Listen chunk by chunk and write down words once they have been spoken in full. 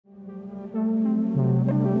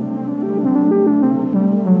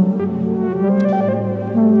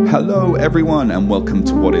Hello everyone and welcome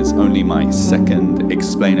to what is only my second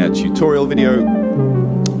explainer tutorial video.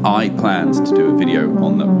 I planned to do a video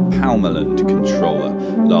on the Palmelund controller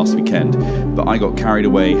last weekend, but I got carried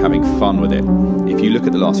away having fun with it. If you look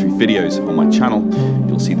at the last 3 videos on my channel,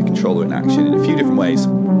 you'll see the controller in action in a few different ways,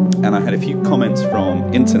 and I had a few comments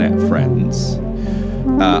from internet friends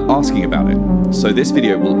asking about it. So this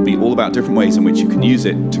video will be all about different ways in which you can use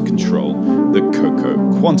it to control the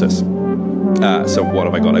Cocoquantus. So what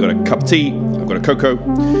have I got? I've got a cup of tea, I've got a cocoa,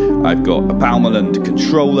 I've got a Palmelund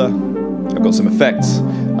controller, I've got some effects,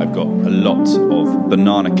 I've got a lot of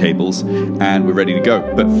banana cables, and we're ready to go.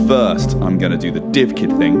 But first, I'm going to do the div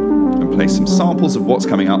kit thing and play some samples of what's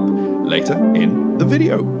coming up later in the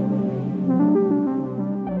video.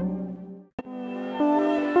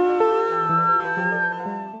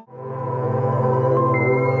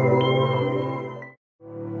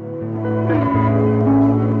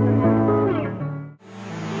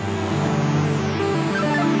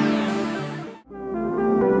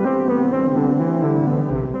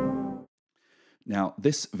 Now,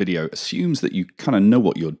 this video assumes that you kind of know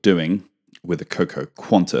what you're doing with the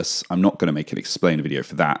Cocoquantus. I'm not going to make an explainer video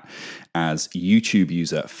for that, as YouTube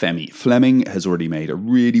user Femi Fleming has already made a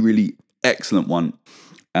really excellent one.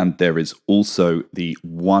 And there is also the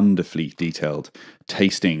wonderfully detailed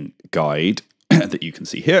tasting guide that you can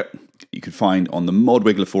see here. You can find on the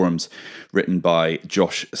Modwiggler forums written by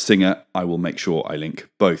Josh Singer. I will make sure I link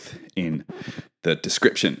both in the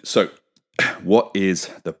description. So, what is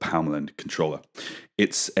the Palmelund controller?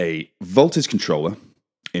 It's a voltage controller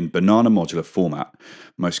in banana modular format,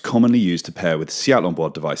 most commonly used to pair with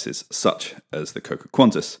Ciat-Lonbarde devices such as the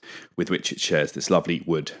Cocoquantus, with which it shares this lovely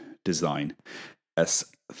wood design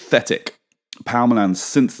aesthetic. Palmelund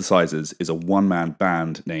Synthesizers is a one-man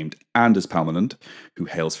band named Anders Palmelund, who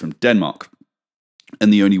hails from Denmark.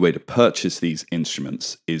 And the only way to purchase these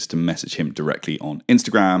instruments is to message him directly on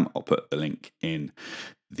Instagram. I'll put the link in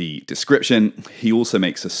the description. He also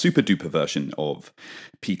makes a super duper version of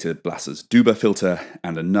Peter Blasser's Duber filter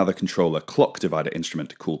and another controller clock divider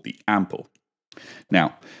instrument called the Ample.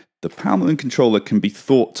 Now, the Palmelund controller can be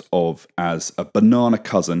thought of as a banana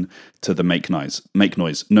cousin to the Make Noise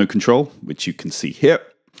No Control, which you can see here,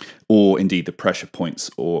 or indeed the Pressure Points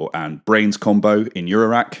and Brains combo in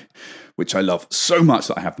Eurorack, which I love so much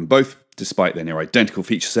that I have them both, despite their near identical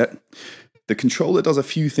feature set. The controller does a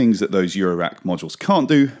few things that those Eurorack modules can't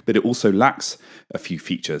do, but it also lacks a few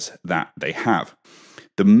features that they have.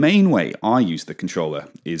 The main way I use the controller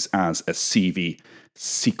is as a CV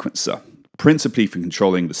sequencer, principally for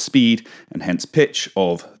controlling the speed and hence pitch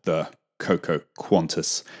of the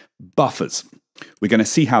Cocoquantus buffers. We're going to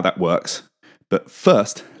see how that works, but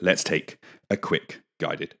first let's take a quick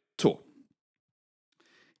guided tour.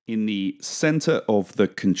 In the center of the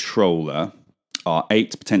controller are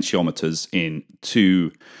 8 potentiometers in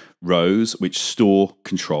 2 rows which store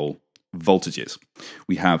control voltages.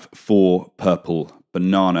 We have 4 purple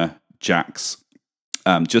banana jacks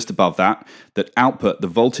just above that output the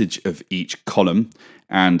voltage of each column,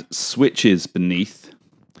 and switches beneath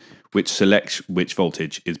which selects which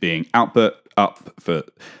voltage is being output, up for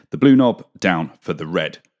the blue knob, down for the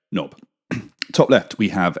red knob. Top left, we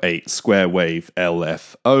have a square wave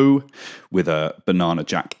LFO with a banana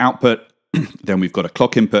jack output. Then we've got a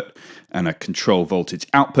clock input and a control voltage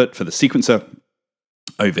output for the sequencer.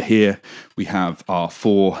 Over here, we have our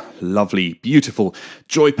 4 lovely, beautiful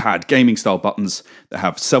joypad gaming style buttons that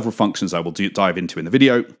have several functions I will dive into in the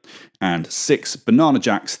video, and 6 banana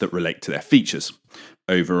jacks that relate to their features.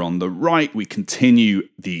 Over on the right, we continue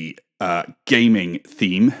the gaming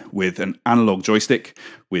theme with an analog joystick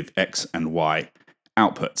with X and Y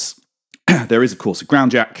outputs. There is, of course, a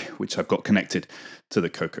ground jack, which I've got connected to the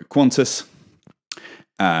Cocoquantus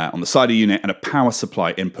on the side of the unit, and a power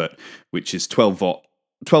supply input, which is 12 volt,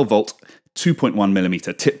 2.1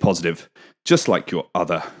 millimeter tip positive, just like your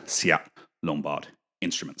other Ciat-Lonbarde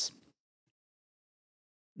instruments.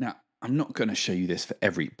 Now, I'm not going to show you this for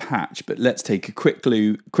every patch, but let's take a quick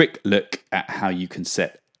look at how you can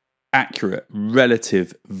set accurate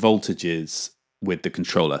relative voltages with the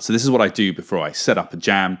controller. So this is what I do before I set up a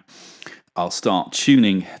jam. I'll start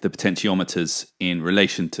tuning the potentiometers in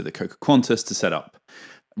relation to the Cocoquantus to set up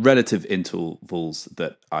relative intervals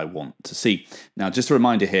that I want to see. Now, just a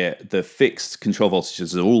reminder here, the fixed control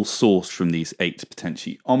voltages are all sourced from these 8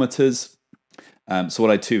 potentiometers. So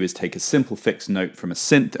what I do is take a simple fixed note from a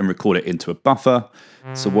synth and record it into a buffer.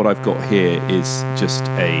 So what I've got here is just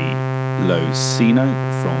a low C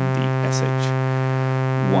note from the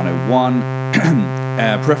SH-101.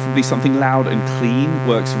 Preferably something loud and clean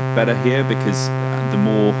works better here, because the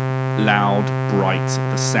more loud, bright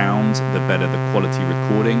the sound, the better the quality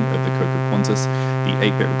recording of the Cocoquantus. The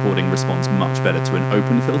 8-bit recording responds much better to an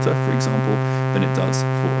open filter, for example, than it does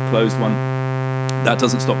for a closed one. That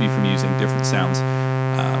doesn't stop you from using different sounds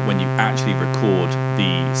when you actually record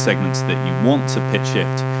the segments that you want to pitch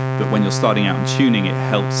shift, but when you're starting out and tuning, it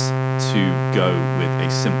helps to go with a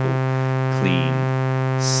simple, clean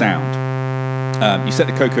sound. You set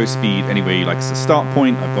the Coco speed anywhere you like as a start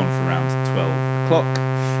point. I've gone for around 12 o'clock.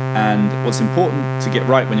 And what's important to get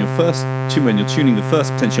right when you're tuning the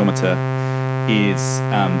first potentiometer is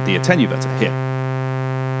the attenuverter here.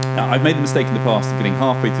 Now, I've made the mistake in the past of getting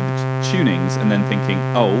halfway through the tunings and then thinking,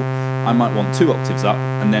 oh, I might want 2 octaves up,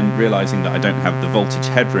 and then realizing that I don't have the voltage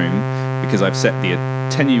headroom because I've set the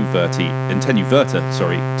attenuverter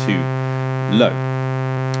too low.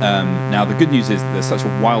 Now, the good news is that there's such a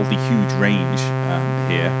wildly huge range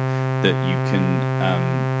here that you can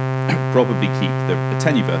probably keep the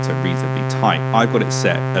attenuverter reasonably tight. I've got it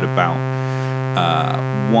set at about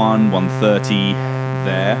 130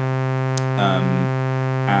 there,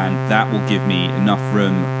 and that will give me enough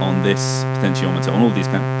room on this potentiometer, on all these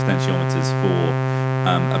potentiometers, for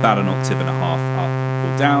about 1.5 octaves up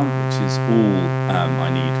or down, which is all I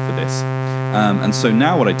need for this. And so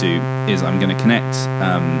now what I do is I'm going to connect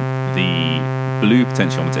the blue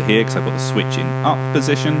potentiometer here, because I've got the switch in up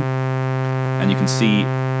position, and you can see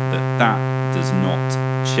that that does not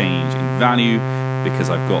change in value because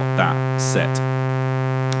I've got that set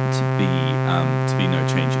to be no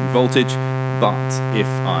change in voltage. But if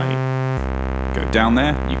I go down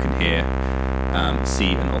there, you can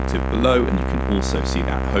see an octave below, and you can also see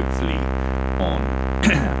that hopefully on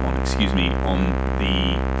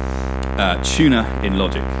the tuner in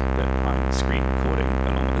Logic that I'm screen recording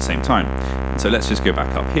along at the same time. And so let's just go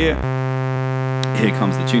back up here. Here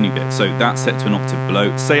comes the tuning bit. So that's set to an octave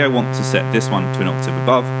below. Say I want to set this one to an octave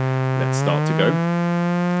above. Let's start to go.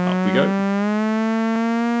 Up we go.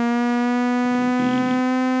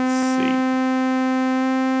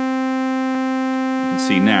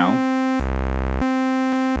 See now,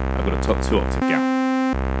 I've got a top 2 octave gap.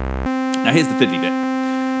 Now here's the fiddly bit.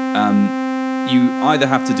 You either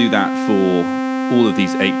have to do that for all of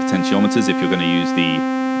these 8 potentiometers if you're going to use the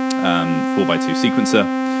 4x2 sequencer,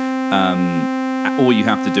 or you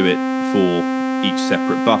have to do it for each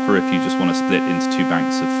separate buffer if you just want to split into 2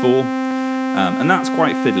 banks of 4, and that's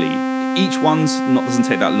quite fiddly. Each one's doesn't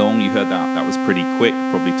take that long. You heard that was pretty quick,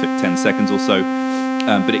 probably took 10 seconds or so,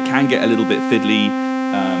 but it can get a little bit fiddly.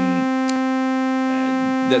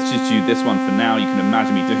 Let's just do this one for now. You can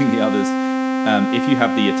imagine me doing the others. If you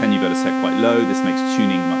have the attenuverter set quite low, this makes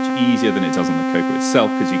tuning much easier than it does on the Coco itself,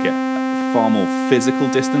 because you get far more physical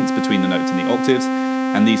distance between the notes and the octaves,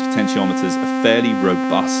 and these potentiometers are fairly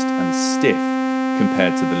robust and stiff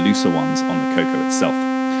compared to the looser ones on the Coco itself.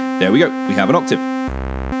 There we go, we have an octave.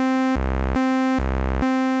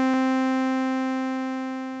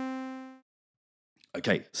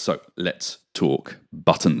 Okay, so let's talk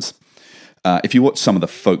buttons. If you watch some of the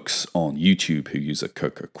folks on YouTube who use a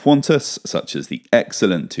Cocoquantus, such as the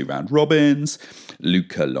excellent 2-round robins,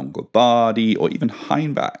 Luca Longobardi, or even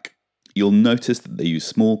Heinbach, you'll notice that they use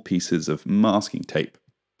small pieces of masking tape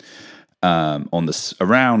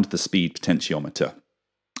around the speed potentiometer,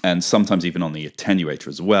 and sometimes even on the attenuator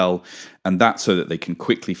as well, and that's so that they can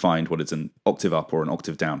quickly find what is an octave up or an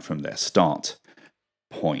octave down from their start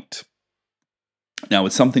point. Now,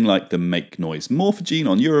 with something like the Make Noise Morphogene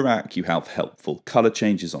on Eurorack, you have helpful color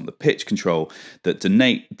changes on the pitch control that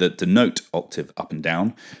denote octave up and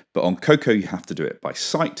down, but on Coco you have to do it by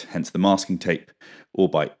sight, hence the masking tape, or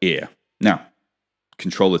by ear. Now,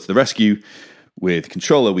 controller to the rescue. With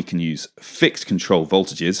controller, we can use fixed control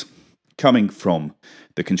voltages coming from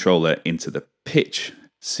the controller into the pitch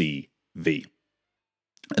CV.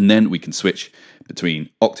 And then we can switch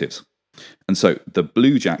between octaves. And so the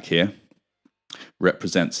blue jack here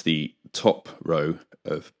represents the top row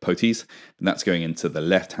of poties, and that's going into the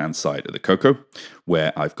left-hand side of the Coco,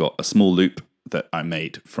 where I've got a small loop that I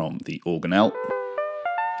made from the organelle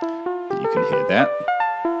that you can hear there.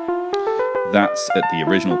 That's at the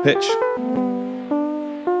original pitch.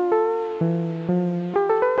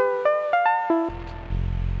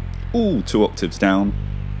 Ooh, 2 octaves down.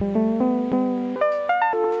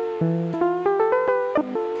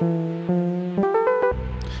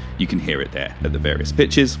 You can hear it there at the various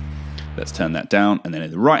pitches. Let's turn that down, and then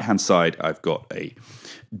in the right-hand side, I've got a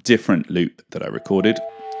different loop that I recorded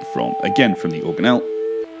from the organelle.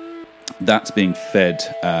 That's being fed,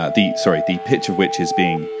 the pitch of which is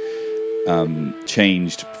being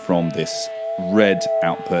changed from this red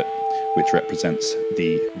output, which represents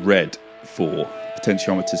the red for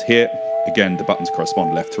potentiometers here, Again, the buttons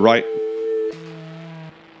correspond left to right.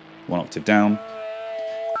 1 octave down,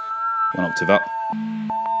 1 octave up,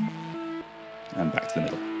 and back to the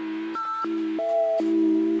middle.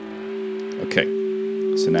 Okay,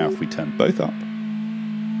 so now if we turn both up,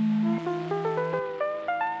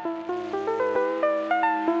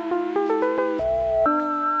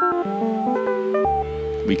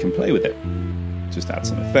 we can play with it. Just add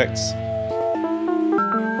some effects.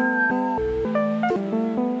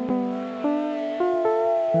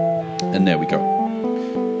 And there we go.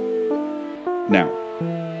 Now,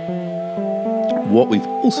 what we've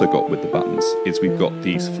also got with the buttons is we've got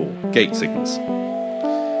these 4 gate signals.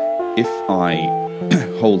 If I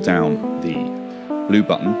hold down the blue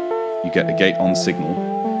button, you get a gate on signal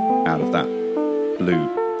out of that blue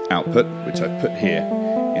output, which I've put here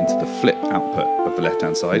into the flip output of the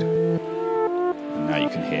left-hand side. And now you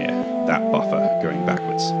can hear that buffer going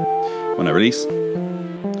backwards. When I release,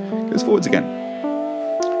 it goes forwards again.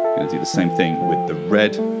 I'm going to do the same thing with the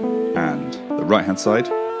red and the right-hand side.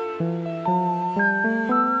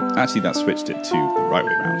 Actually, that switched it to the right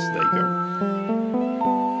way around, so there you go.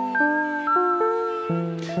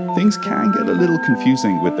 Things can get a little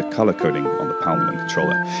confusing with the color coding on the Palmelund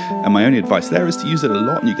controller, and my only advice there is to use it a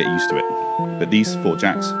lot and you get used to it. But these 4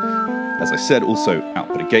 jacks, as I said, also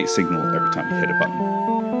output a gate signal every time you hit a button.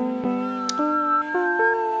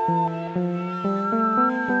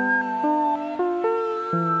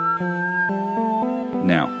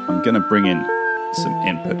 Now, I'm going to bring in some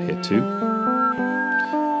input here too.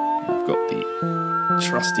 I've got the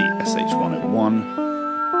trusty SH-101.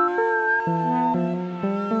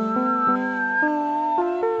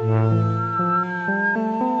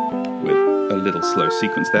 With a little slow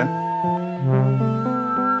sequence there.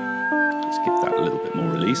 Just give that a little bit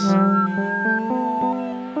more release.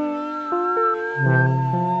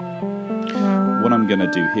 What I'm going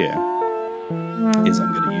to do here is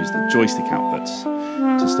I'm going to use the joystick outputs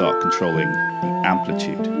to start controlling the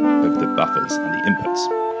amplitude of the buffers and the inputs.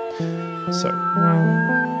 So,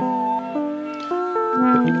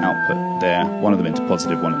 put the output there, one of them into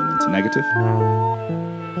positive, one of them into negative. And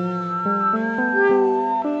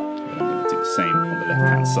I'm going to do the same on the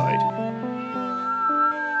left-hand side.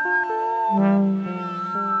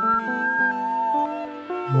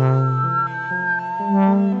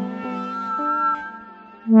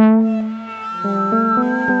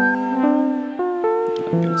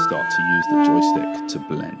 I'm going to start to use the joystick to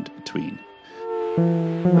blend between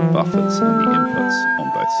the buffers and the inputs on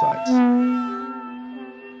both sides.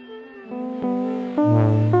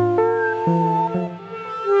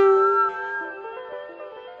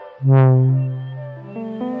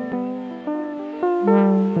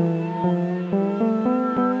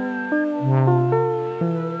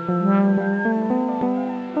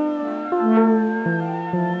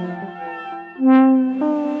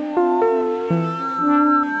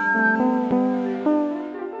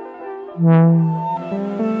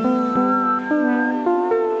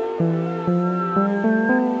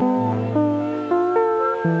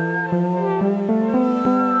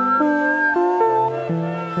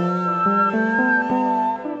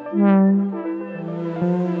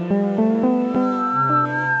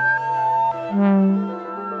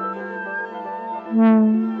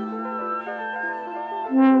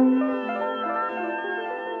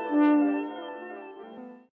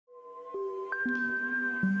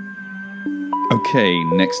 Okay,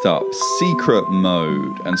 next up, secret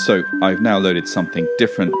mode. And so I've now loaded something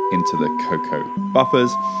different into the Coco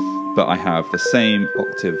buffers, but I have the same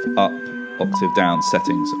octave up, octave down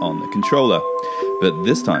settings on the controller. But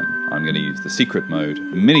this time I'm going to use the secret mode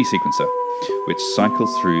mini sequencer, which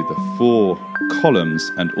cycles through the 4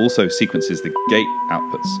 columns and also sequences the gate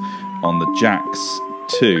outputs on the jacks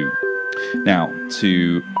too. Now,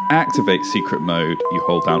 to activate secret mode, you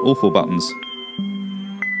hold down all 4 buttons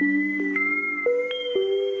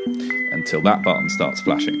until that button starts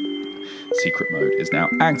flashing. Secret mode is now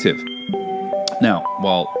active. Now,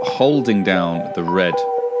 while holding down the red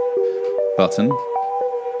button,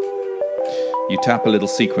 you tap a little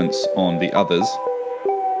sequence on the others,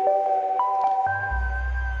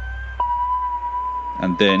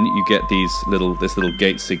 and then you get this little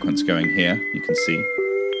gate sequence going here, you can see.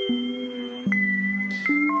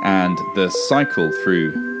 And the cycle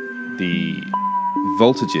through the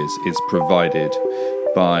voltages is provided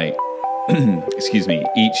by excuse me,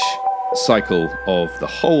 each cycle of the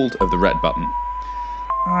hold of the red button.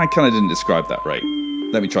 I kind of didn't describe that right.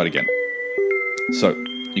 Let me try it again. So,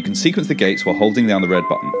 you can sequence the gates while holding down the red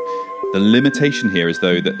button. The limitation here is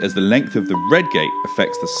though that as the length of the red gate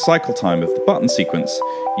affects the cycle time of the button sequence,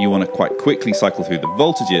 you want to quite quickly cycle through the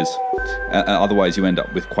voltages, otherwise you end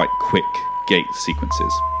up with quite quick gate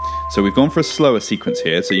sequences. So we've gone for a slower sequence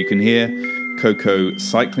here, so you can hear Coco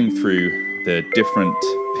cycling through the different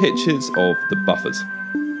pitches of the buffers.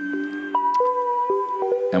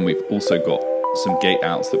 And we've also got some gate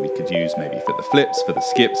outs that we could use maybe for the flips, for the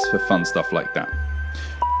skips, for fun stuff like that.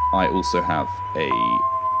 I also have a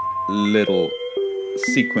little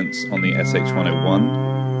sequence on the SH-101.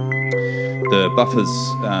 The buffers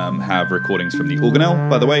have recordings from the Organelle,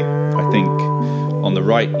 by the way. I think on the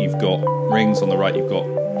right you've got rings, on the right you've got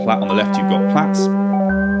on the left you've got plats.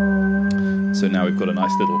 So now we've got a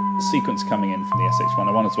nice little sequence coming in from the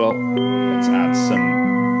SH-101 as well. Let's add some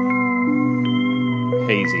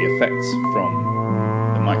hazy effects from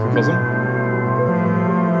the microcosm.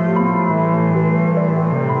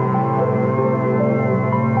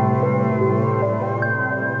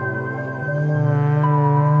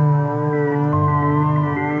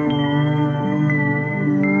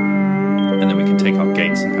 And then we can take our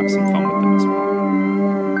gates and have some fun with them as well.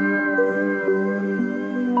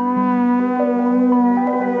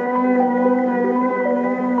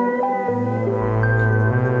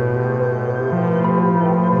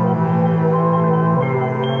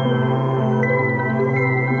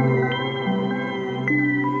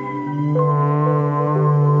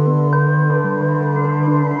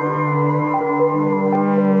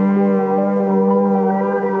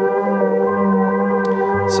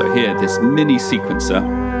 So here, this mini sequencer,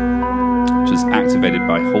 which is activated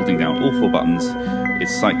by holding down all 4 buttons, is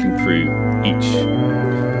cycling through each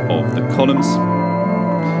of the columns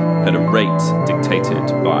at a rate dictated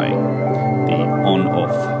by the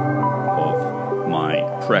on-off of my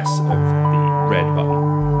press of the red button.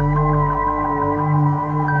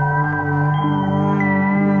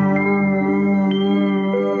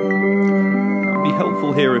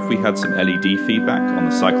 Helpful here if we had some LED feedback on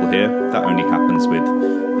the cycle here. That only happens with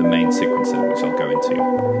the main sequencer, which I'll go into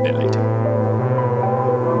a bit later.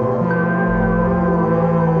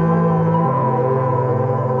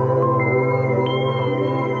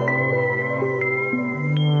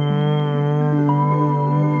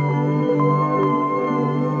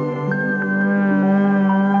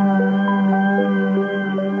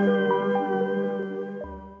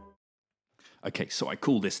 Okay, so I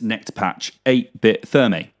call this next patch 8-bit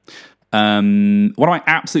Thermae. One of my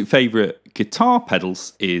absolute favourite guitar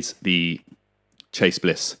pedals is the Chase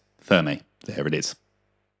Bliss Thermae. There it is.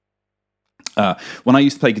 When I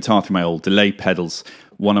used to play guitar through my old delay pedals,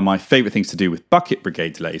 one of my favourite things to do with bucket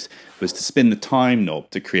brigade delays was to spin the time knob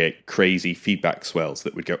to create crazy feedback swells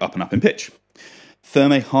that would go up and up in pitch.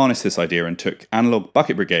 Thermae harnessed this idea and took analog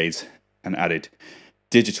bucket brigades and added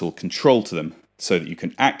digital control to them so that you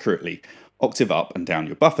can accurately octave up and down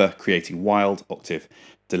your buffer, creating wild octave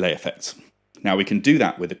delay effects. Now we can do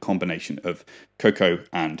that with a combination of Coco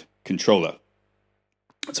and controller.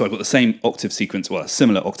 So I've got the same octave sequence, well, a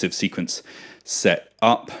similar octave sequence set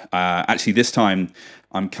up. Actually, this time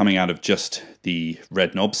I'm coming out of just the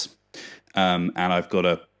red knobs, and I've got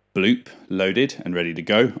a bloop loaded and ready to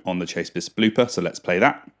go on the Chase Bliss blooper. So let's play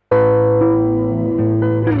that.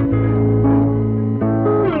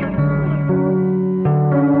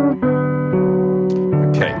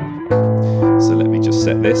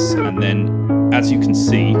 Set this, and then as you can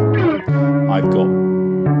see, I've got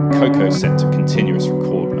Coco set to continuous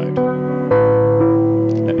record mode.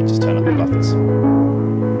 Let me just turn up the buffers.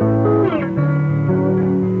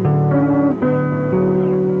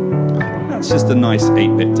 That's just a nice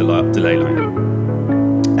 8-bit delay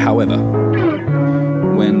line. However,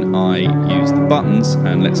 when I use the buttons,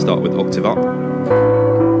 and let's start with octave up,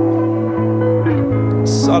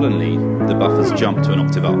 suddenly the buffers jump to an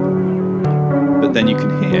octave up. But then you can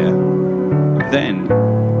hear, then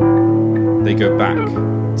they go back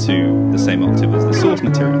to the same octave as the source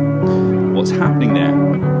material. What's happening there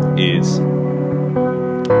is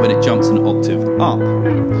when it jumps an octave up,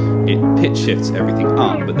 it pitch shifts everything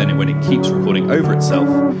up, but then when it keeps recording over itself,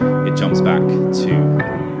 it jumps back to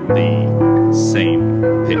the same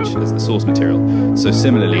pitch as the source material. So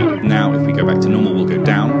similarly, now if we go back to normal, we'll go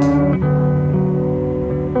down.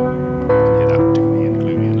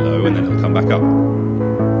 And then it'll come back up.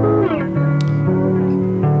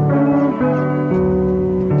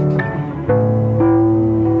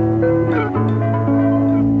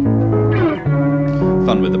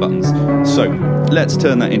 Fun with the buttons. So let's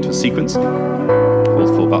turn that into a sequence.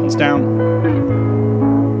 Hold 4 buttons down.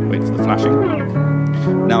 Wait for the flashing.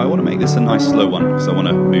 Now I want to make this a nice slow one because I want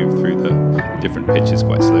to move through the different pitches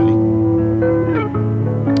quite slowly.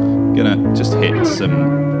 I'm gonna just hit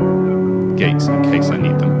some gates in case I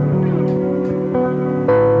need them.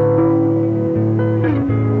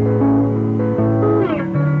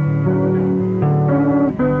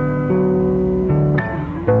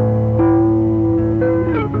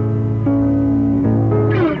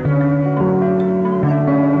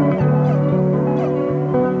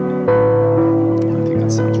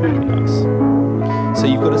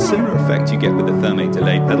 You get with the Thermae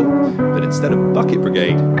delay pedal, but instead of bucket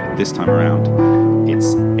brigade this time around,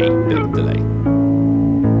 it's 8-bit delay.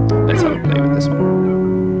 Let's have a play with this one.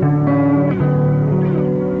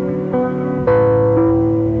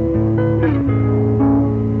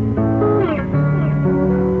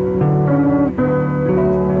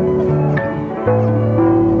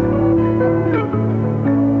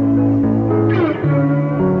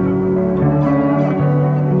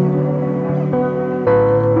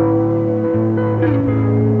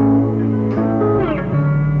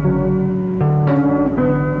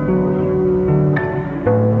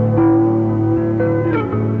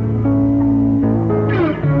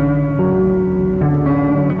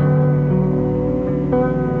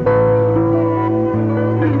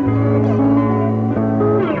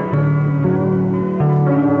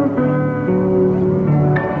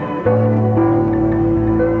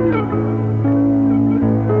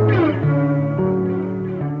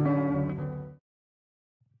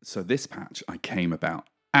 So this patch I came about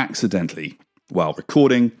accidentally while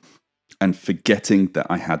recording and forgetting that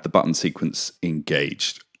I had the button sequence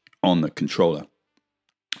engaged on the controller.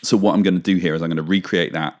 So what I'm going to do here is I'm going to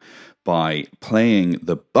recreate that by playing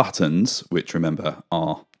the buttons, which remember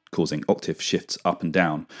are causing octave shifts up and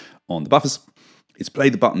down on the buffers. Is play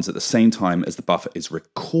the buttons at the same time as the buffer is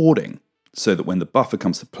recording, so that when the buffer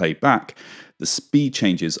comes to play back, the speed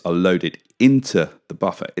changes are loaded into the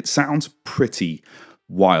buffer. It sounds pretty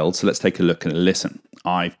wild, so let's take a look and listen.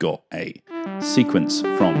 I've got a sequence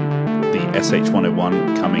from the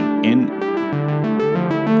SH-101 coming in.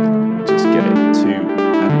 Just get it to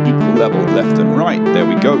an equal level left and right. There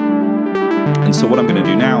we go. And so what I'm going to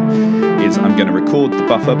do now is I'm going to record the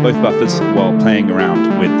buffer, both buffers, while playing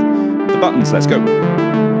around with the buttons. Let's go.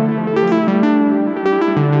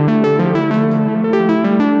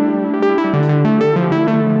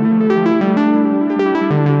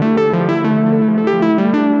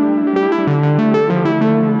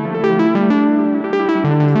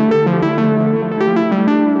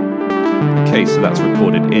 Okay, so that's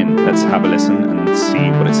recorded in. Let's have a listen and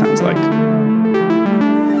see what it sounds like.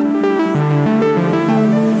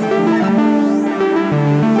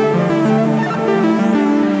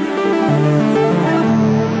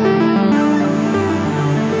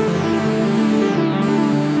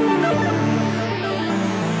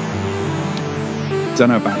 Don't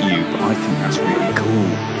know about you, but I think that's really cool.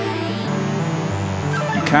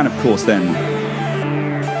 You can, of course, then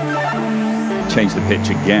change the pitch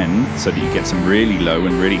again so that you get some really low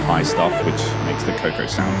and really high stuff, which makes the Coco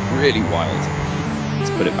sound really wild. Let's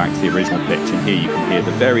put it back to the original pitch, and here you can hear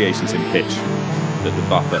the variations in pitch that the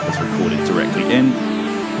buffer has recorded directly in.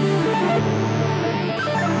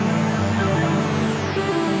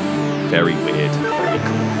 Very weird, very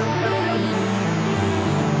cool.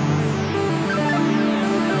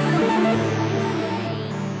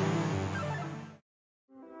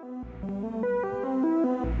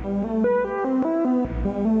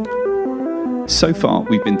 So far,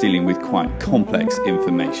 we've been dealing with quite complex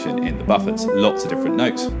information in the buffers, lots of different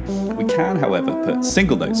notes. We can, however, put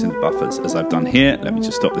single notes in the buffers, as I've done here. Let me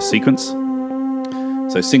just stop the sequence.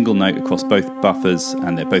 So single note across both buffers,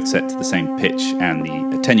 and they're both set to the same pitch, and the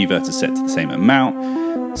attenuverter is set to the same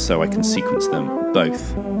amount, so I can sequence them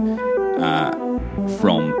both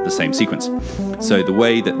from the same sequence. So the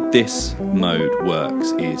way that this mode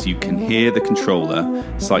works is you can hear the controller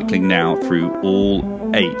cycling now through all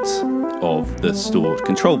 8 of the stored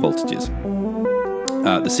control voltages.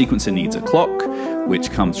 The sequencer needs a clock,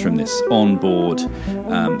 which comes from this onboard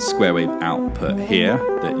square wave output here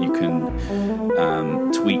that you can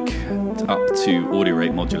tweak up to audio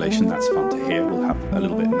rate modulation. That's fun to hear. We'll have a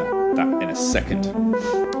little bit of that in a second.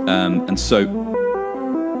 And so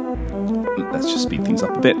let's just speed things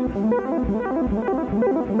up a bit.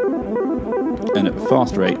 And at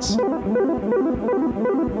fast rates,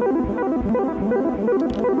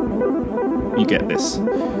 you get this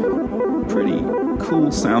pretty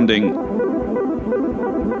cool sounding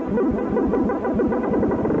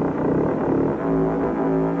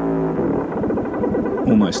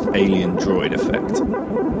almost alien droid effect.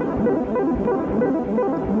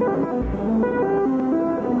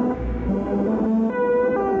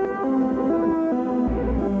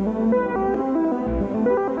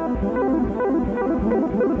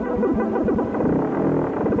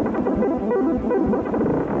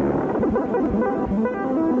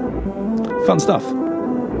 Fun stuff.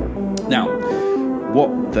 Now,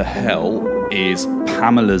 what the hell is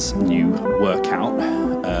Pamela's new workout,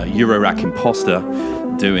 Eurorack Imposter,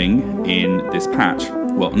 doing in this patch?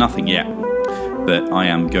 Well, nothing yet, but I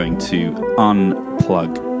am going to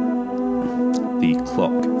unplug the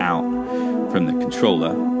clock out from the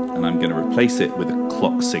controller, and I'm going to replace it with a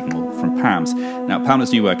clock signal from Pam's. Now,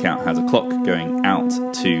 Pamela's new workout has a clock going out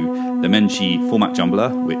to the Meng Qi format jumbler,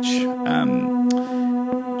 which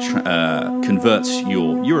converts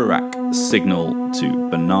your Eurorack signal to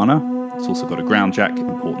banana. It's also got a ground jack,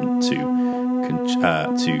 important to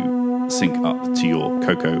sync up to your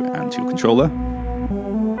Coco and to your controller.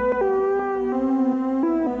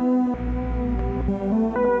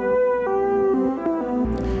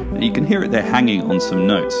 And you can hear it there hanging on some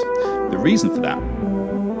notes. The reason for that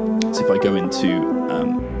is if I go into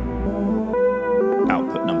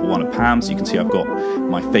output number 1 of Pam's, you can see I've got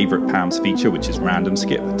my favorite Pam's feature, which is random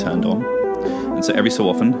skip, turned on. And so every so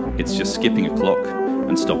often, it's just skipping a clock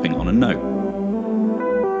and stopping on a note.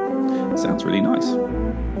 Sounds really nice.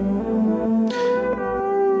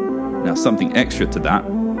 Now, something extra to that,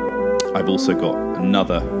 I've also got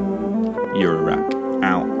another Eurorack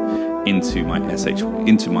out into my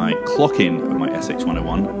clock in of my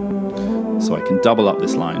SH-101, so I can double up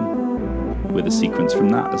this line with a sequence from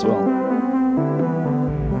that as well.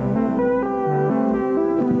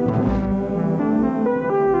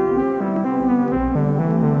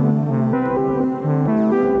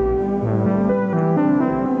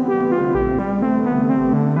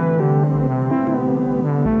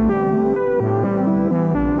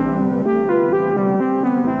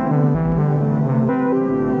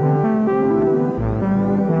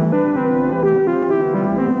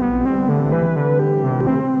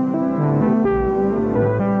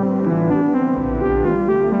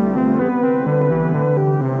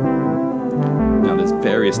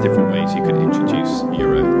 Various different ways you could introduce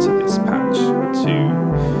Euro to this patch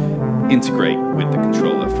to integrate with the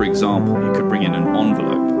controller. For example, you could bring in an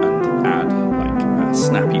envelope and add like a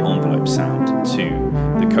snappy envelope sound to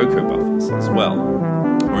the Coco buffers as well,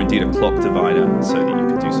 or indeed a clock divider, so that you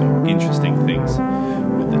could do some interesting things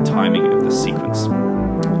with the timing of the sequence.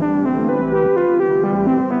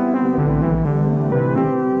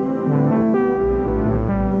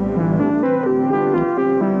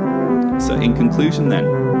 So in conclusion then,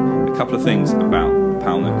 a couple of things about the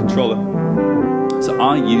Palmelund controller. So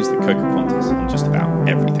I use the Cocoquantus on just about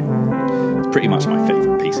everything. It's pretty much my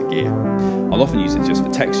favourite piece of gear. I'll often use it just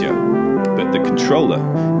for texture, but the controller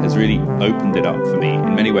has really opened it up for me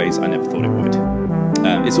in many ways I never thought it would.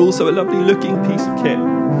 It's also a lovely looking piece of kit.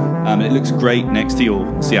 It looks great next to your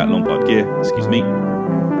Ciat-Lonbarde gear, excuse me.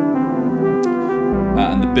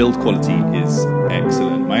 And the build quality is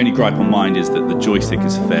excellent. My only gripe on mine is that the joystick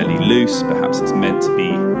is fairly loose. Perhaps it's meant to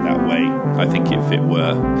be that way. I think if it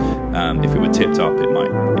were tipped up, it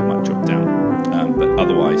might drop down. But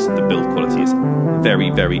otherwise, the build quality is very,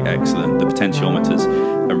 very excellent. The potentiometers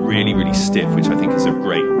are really, really stiff, which I think is a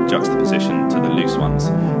great juxtaposition to the loose ones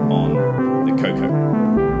on the Coco.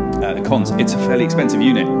 The cons: it's a fairly expensive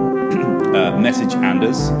unit. Message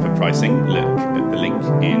Anders for pricing. Look at the link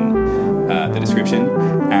in the description.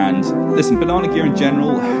 And listen, banana gear in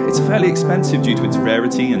general, it's fairly expensive due to its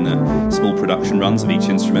rarity and the small production runs of each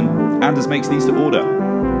instrument. Anders makes these to order,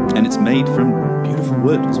 and it's made from beautiful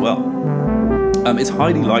wood as well. It's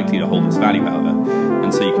highly likely to hold its value, however,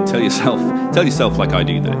 and so you can tell yourself like I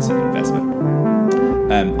do that it's an investment.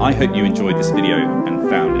 I hope you enjoyed this video and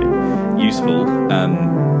found it useful.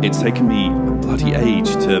 It's taken me a bloody age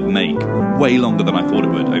to make, way longer than I thought it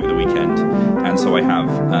would over the weekend, and so I have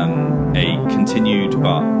a continued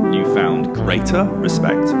but newfound greater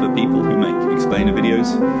respect for people who make explainer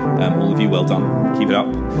videos. All of you, well done, keep it up.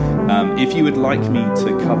 If you would like me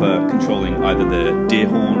to cover controlling either the deer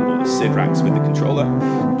horn or the SID racks with the controller,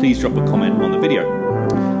 please drop a comment on the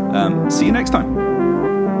video. See you next time.